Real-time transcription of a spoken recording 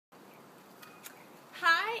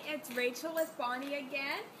it's Rachel with Bonnie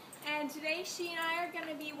again, and today she and I are going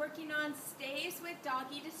to be working on stays with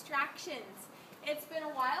doggy distractions. It's been a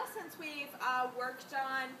while since we've worked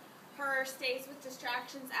on her stays with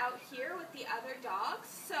distractions out here with the other dogs,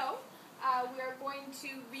 so we're going to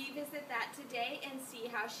revisit that today and see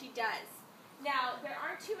how she does. Now, there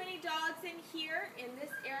aren't too many dogs in here in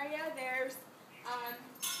this area. There's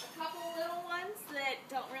a couple little ones that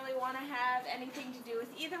don't really want to have anything to do with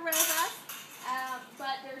either of us,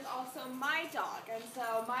 but there's also my dog, and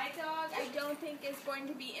so my dog I don't think is going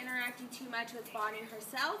to be interacting too much with Bonnie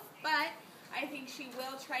herself, but I think she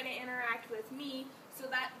will try to interact with me, so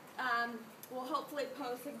that will hopefully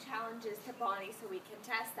pose some challenges to Bonnie so we can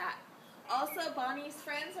test that. Also, Bonnie's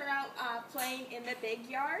friends are out playing in the big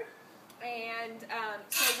yard, and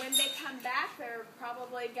so when they come back, they're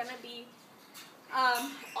probably going to be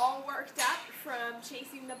all worked up from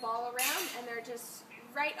chasing the ball around, and they're just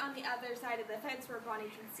right on the other side of the fence where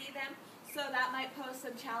Bonnie can see them, so that might pose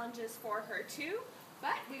some challenges for her too,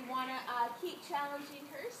 but we want to keep challenging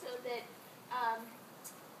her so that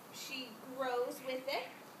she grows with it.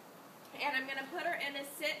 And I'm going to put her in a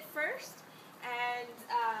sit first and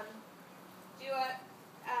do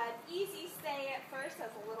an easy stay at first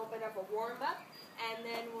as a little bit of a warm-up, and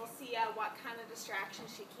then we'll see what kind of distraction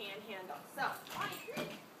she can handle. So,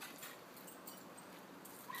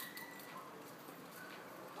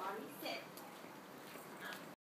 Bonnie, sit.